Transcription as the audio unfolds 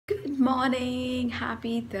morning,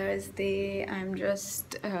 happy Thursday. I'm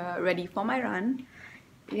just ready for my run.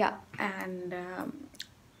 Yeah, and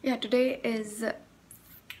today is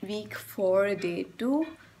week 4 day 2.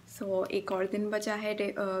 So एक और दिन बचा है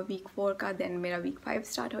week 4 का, then मेरा week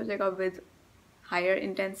 5 start हो जाएगा with higher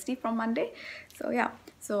intensity from Monday. So yeah,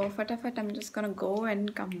 so fatafat I'm just gonna go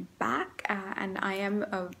and come back, and I am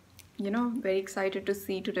very excited to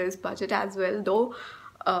see today's budget as well, though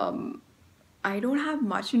I don't have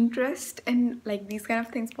much interest in like these kind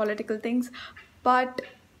of things, political things, but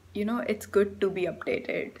it's good to be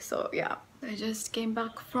updated. So yeah, I just came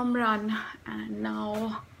back from run and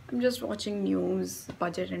now I'm just watching news,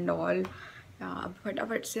 budget and all. अब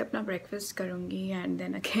फटाफट से अपना breakfast करूँगी and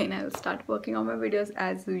then again I'll start working on my videos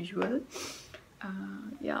as usual.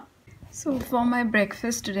 Yeah. So for my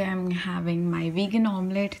breakfast today I'm having my vegan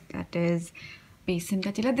omelette, that is besan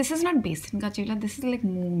ka chilla. This is not besan ka chilla, this is like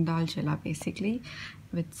moong dal chilla basically,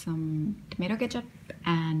 with some tomato ketchup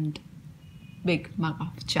and big mug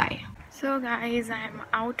of chai. So guys, I'm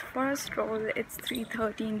out for a stroll. It's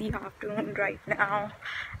 3:30 in the afternoon right now.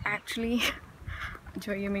 Actually,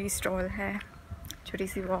 जो ये मेरी stroll है, छोटी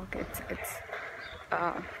सी walk, it's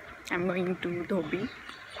I'm going to Dhobi.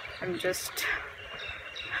 I'm just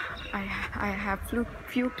I have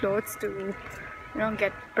few clothes to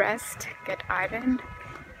get pressed, get ironed.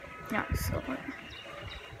 Yeah, so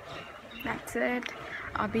that's it.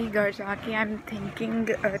 Abhi ghar jaake I'm thinking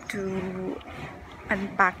to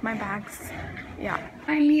unpack my bags. Yeah,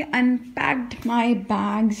 finally unpacked my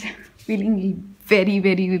bags, feeling very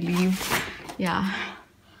relieved. Yeah,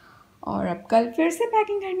 और अब कल फिर से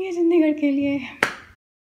packing करनी है चंडीगढ़ के लिए.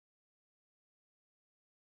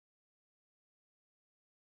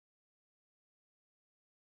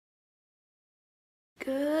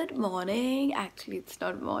 Good morning. Actually, it's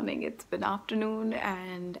not morning, it's been afternoon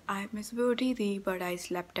and I miss Beauty, but I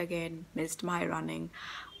slept again, missed my running.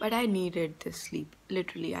 But I needed this sleep.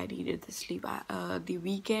 Literally, I needed the sleep. The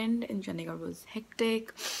weekend in Chandigarh was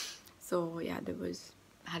hectic. So yeah, there was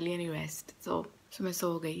hardly any rest. So मैं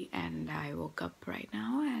सो गई and I woke up right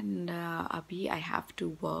now and अभी I have to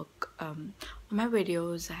work on my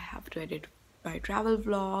videos. I have to edit my travel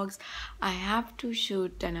vlogs. I have to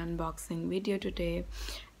shoot an unboxing video today,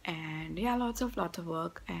 and yeah, lots of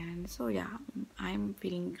work. And so yeah, I'm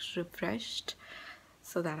feeling refreshed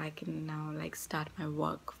so that I can now like start my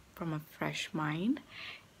work from a fresh mind.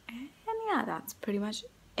 And yeah, that's pretty much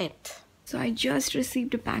it. So I just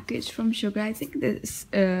received a package from Sugar. I think this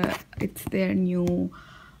it's their new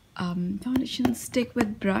foundation stick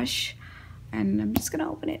with brush, and I'm just gonna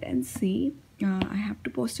open it and see. I have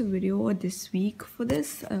to post a video this week for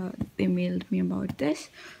this. They mailed me about this.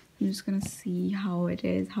 I'm just gonna see how it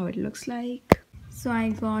is, how it looks like. So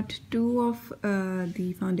I got 2 of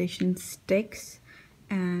the foundation sticks,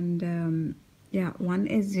 and yeah, one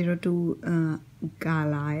is 02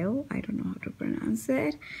 Galileo, I don't know how to pronounce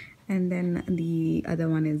it, and then the other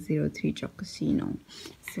one is 03 Chocosino.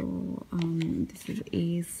 So this is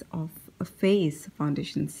Ace of a Face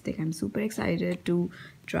foundation stick. I'm super excited to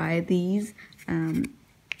try these.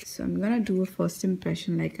 So I'm gonna do a first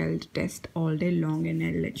impression, like I'll test all day long and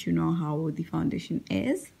I'll let you know how the foundation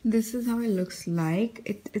is. This is how it looks like.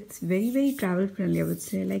 It's very travel friendly, I would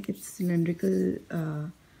say. Like it's cylindrical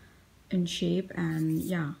in shape, and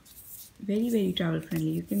yeah, very travel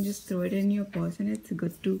friendly. You can just throw it in your purse and it's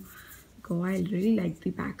good to go. I really like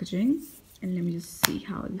the packaging, and let me just see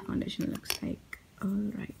how the foundation looks like.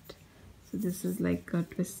 All right, so this is like a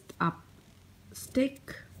twist up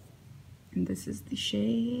stick, and this is the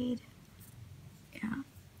shade. Yeah,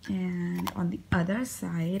 and on the other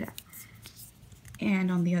side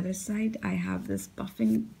I have this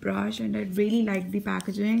buffing brush, and I really like the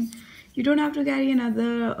packaging. You don't have to carry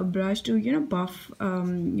another brush to buff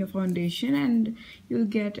your foundation, and you'll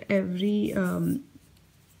get a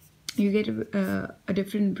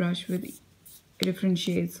different brush with a different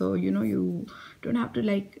shade, so you don't have to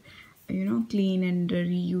like clean and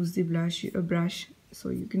reuse the brush, so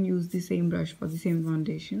you can use the same brush for the same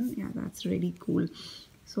foundation. Yeah, that's really cool.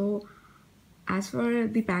 So as far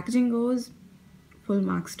the packaging goes, full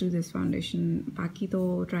marks to this foundation. Baki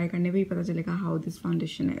to try karne pe pata chalega how this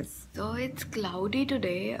foundation is. So it's cloudy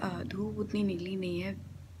today. Dhoop utni nikli nahi hai.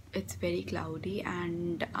 It's very cloudy,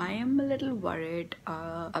 and I am a little worried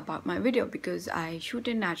about my video because I shoot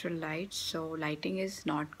in natural light, so lighting is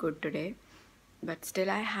not good today. But still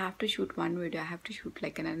I have to shoot one video. I have to shoot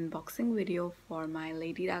like an unboxing video for my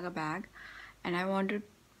Lady Gaga bag, and I want to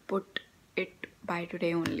put it by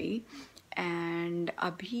today only. And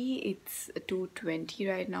abhi it's 2:20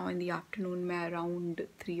 right now in the afternoon. मैं around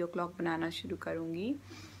 3 o'clock बनाना शुरू करूँगी.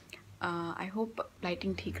 I hope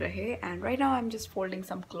lighting ठीक रहे. And right now I'm just folding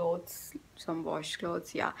some clothes, some wash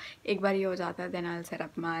clothes. Yeah, एक बार ये हो जाता है, then I'll set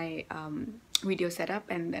up my video setup,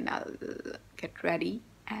 and then I'll get ready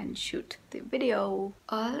and shoot the video.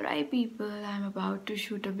 Alright people, I'm about to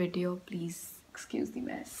shoot a video. Please excuse the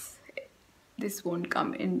mess. This won't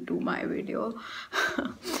come into my video.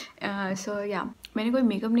 So yeah, मैंने कोई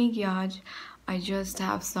makeup नहीं किया आज. I just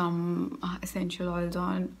have some essential oils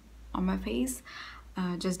on my face.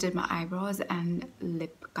 Just did my eyebrows and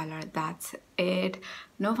lip color. That's it.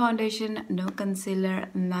 No foundation, no concealer,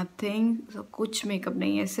 nothing. So कुछ makeup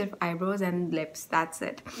नहीं है, सिर्फ eyebrows and lips. That's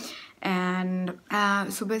it. And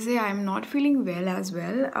सुबह से I'm not feeling well as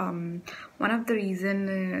well. One of the reason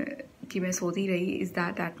कि मैं सोती रही is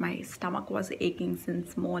that my stomach was aching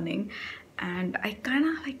since morning, and I kind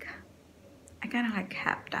of like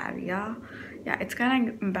have diarrhea. Yeah, it's kind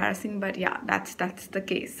of embarrassing, but yeah, that's the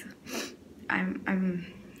case. I'm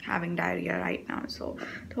having diarrhea right now, so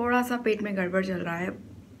थोड़ा सा पेट में गड़बड़ चल रहा है.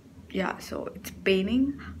 Yeah, so it's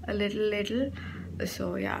paining a little.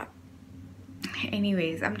 So yeah.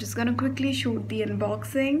 Anyways, I'm just gonna quickly shoot the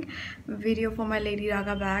unboxing video for my Lady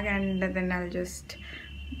Gaga bag, and then I'll just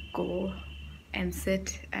go and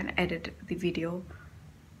sit and edit the video,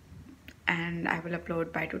 and I will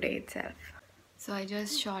upload by today itself. So I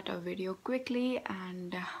just shot a video quickly,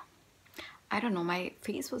 and I don't know, my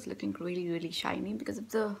face was looking really shiny because of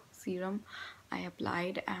the serum I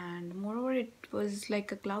applied, and moreover it was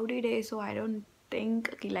like a cloudy day, so I don't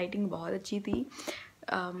think कि lighting बहुत अच्छी थी.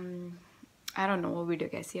 I don't know वो video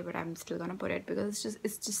कैसी है, but I'm still gonna put it because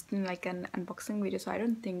it's just like an unboxing video, so I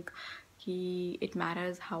don't think कि it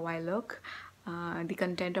matters how I look. The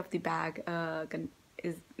content of the bag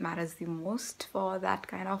matters the most for that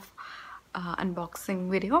kind of unboxing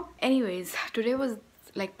video. Anyways, today was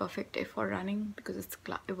like perfect day for running because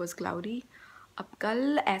it was cloudy. अब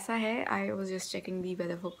कल ऐसा है, I was just checking the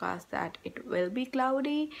weather forecast that it will be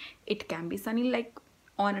cloudy. It can be sunny, like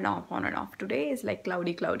on and off. Today is like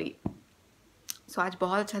cloudy. So आज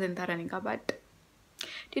बहुत अच्छा दिन था running का, but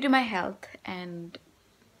due to my health and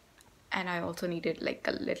I also needed like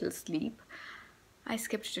a little sleep, I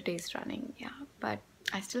skipped today's running. Yeah, but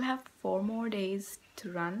I still have 4 more days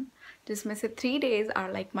to run, जिसमें से 3 days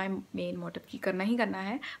are like my main motive कि करना ही करना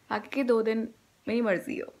है. बाकी के 2 दिन मेरी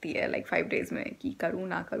मर्जी होती है, like 5 days में कि करूँ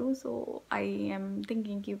ना करूँ. So I am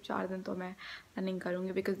thinking कि 4 दिन तो मैं running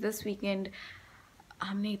करूँगी because this weekend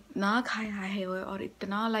हमने इतना खाया है और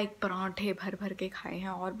इतना लाइक पराठे भर के खाए हैं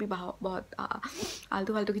और भी बहुत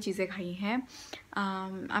आलतू फालतू की चीज़ें खाई हैं.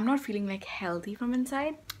 I am not feeling like healthy from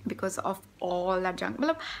inside because of all that junk.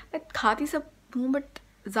 मतलब मैं खाती सब हूँ बट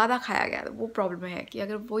ज़्यादा खाया गया. वो प्रॉब्लम है कि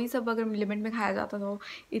अगर वही सब अगर लिमिट में खाया जाता तो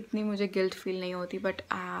इतनी मुझे गिल्ट फील नहीं होती. But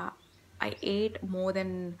I eight more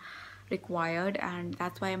than required, and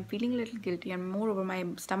that's why I'm feeling a little guilty, and moreover my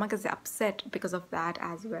stomach is upset because of that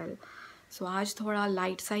as well. So आज थोड़ा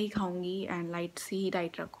लाइट सा ही खाऊंगी and light C he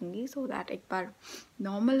diet रखूँगी so that एक बार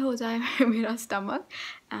normal हो जाए मेरा stomach,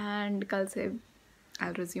 and कल से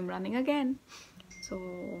I'll resume running again. So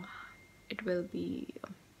it will be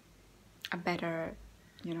a better,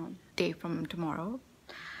 day from tomorrow.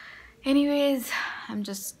 Anyways, I'm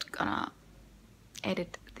just gonna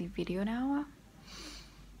edit the video now.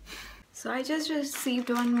 So I just received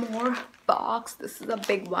one more box. This is a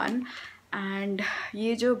big one, and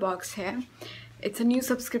ये जो box है, it's a new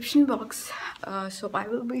subscription box. So I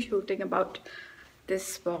will be shooting about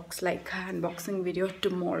this box like unboxing video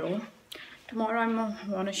tomorrow. Tomorrow I'm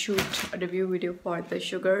gonna shoot a review video for the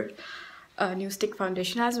Sugar new stick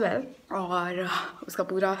foundation as well, और उसका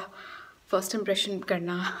पूरा first impression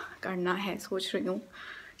करना है. सोच रही हूँ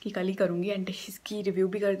कि कल ही करूँगी एंड इसकी रिव्यू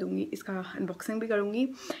भी कर दूँगी, इसका अनबॉक्सिंग भी करूँगी.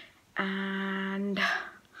 एंड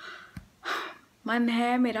मन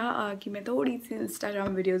है मेरा कि मैं थोड़ी सी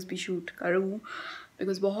इंस्टाग्राम वीडियोस भी शूट करूँ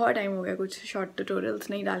बिकॉज बहुत टाइम हो गया कुछ शॉर्ट ट्यूटोरियल्स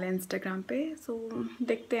नहीं डाले इंस्टाग्राम पे. सो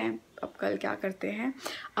देखते हैं अब कल क्या करते हैं.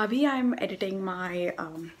 अभी I am editing my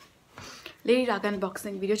Lady Gaga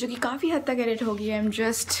unboxing video जो कि काफ़ी हद तक एडिट हो गई है. I am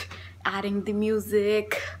just adding the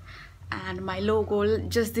music and my logo,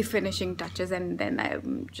 just the finishing touches, and then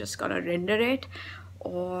I'm just gonna render it,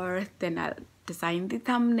 or then I'll design the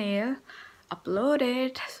thumbnail, upload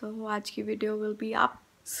it. So aaj ki video will be up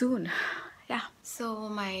soon. Yeah, so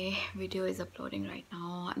my video is uploading right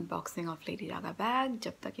now, unboxing of Lady Gaga bag.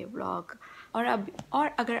 जब तक ये vlog और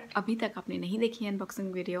अगर अभी तक आपने नहीं देखी है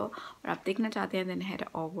unboxing video और आप देखना चाहते हैं, then head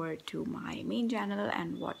over to my main channel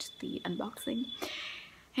and watch the unboxing.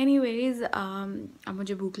 Anyways, अब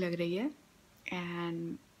मुझे भूख लग रही है,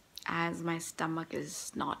 and as my stomach is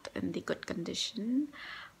not in the good condition,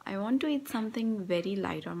 I want to eat something very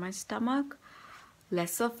light on my stomach.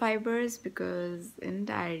 lesser fibers, because in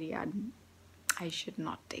diarrhea I should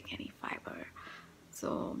not take any fiber.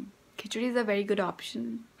 So khichdi is a very good option,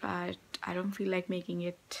 but I don't feel like making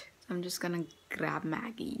it. I'm just gonna grab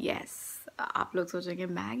Maggie. Yes, आप लोग सोचेंगे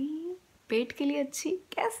Maggie पेट के लिए अच्छी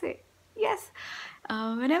कैसे? Yes,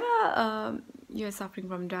 whenever you're suffering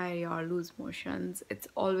from diarrhea or loose motions, it's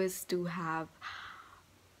always to have,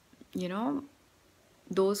 you know,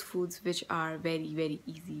 those foods which are very very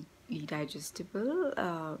easily digestible.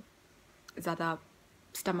 ज़्यादा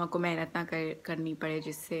stomach को मेहनत ना करनी पड़े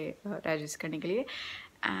जिससे डाइजेस्ट करने के लिए.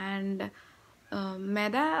 एंड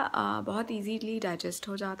मैदा बहुत इजीली डाइजेस्ट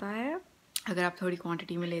हो जाता है अगर आप थोड़ी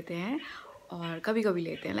क्वांटिटी में लेते हैं और कभी कभी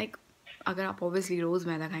लेते हैं. लाइक अगर आप ऑब्वियसली रोज़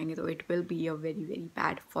मैदा खाएंगे तो it will be a very very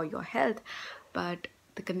bad for your health. But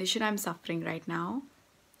the condition I am suffering right now,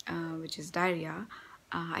 which is diarrhea,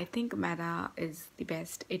 I think maida is the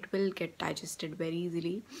best. It will get digested very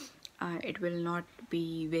easily. It will not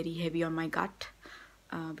be very heavy on my gut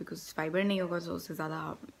because fiber नहीं होगा, so उससे ज़्यादा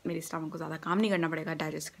मेरे stomach को ज़्यादा काम नहीं करना पड़ेगा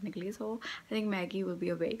digest करने के लिए. So I think Maggi will be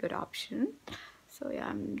a very good option. So yeah,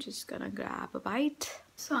 I'm just gonna grab a bite.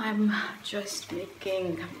 So I'm just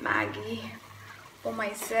making Maggi for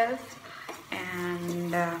myself.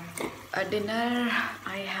 And a dinner,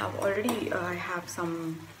 I have some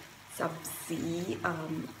सब्ज़ी,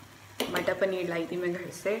 मटर पनीर लाई थी मैं घर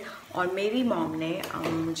से, और मेरी mom ने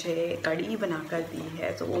मुझे कढ़ी बनाकर दी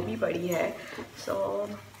है, तो वो भी पड़ी है. सो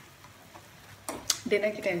डिनर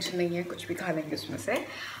की टेंशन नहीं है, कुछ भी खा लेंगे उसमें से.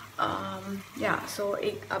 या सो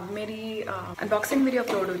एक अब मेरी अनबॉक्सिंग वीडियो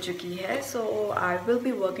अपलोड हो चुकी है. सो I will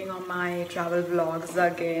be working on my travel vlogs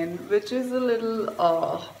again, which is a little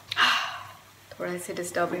थोड़ा से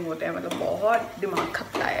डिस्टर्बिंग होते हैं, मतलब बहुत दिमाग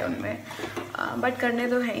खपता है उनमें, बट करने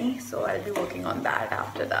तो हैं ही. सो I will be working on that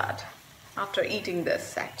after eating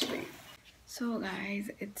this actually. So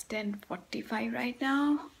guys, it's 10:45 right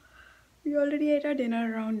now. We already ate our dinner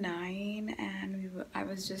around 9, and I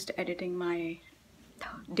was just editing my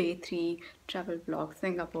day 3 travel vlog,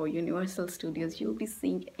 Singapore Universal Studios. You'll be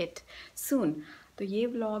seeing it soon. तो ये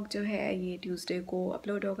vlog जो है ये Tuesday को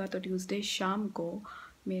upload होगा, तो Tuesday शाम को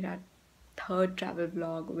मेरा third travel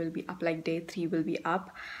vlog will be up, like day 3 will be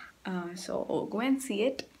up. So go and see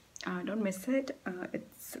it, don't miss it.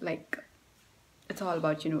 It's all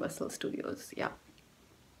about Universal Studios. Yeah.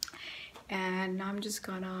 And I'm just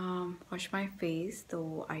gonna wash my face,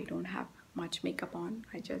 though I don't have much makeup on.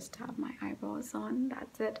 I just have my eyebrows on,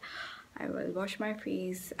 that's it. I will wash my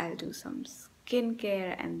face, I'll do some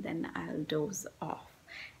skincare, and then I'll doze off.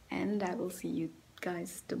 And I will see you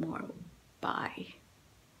guys tomorrow. Bye.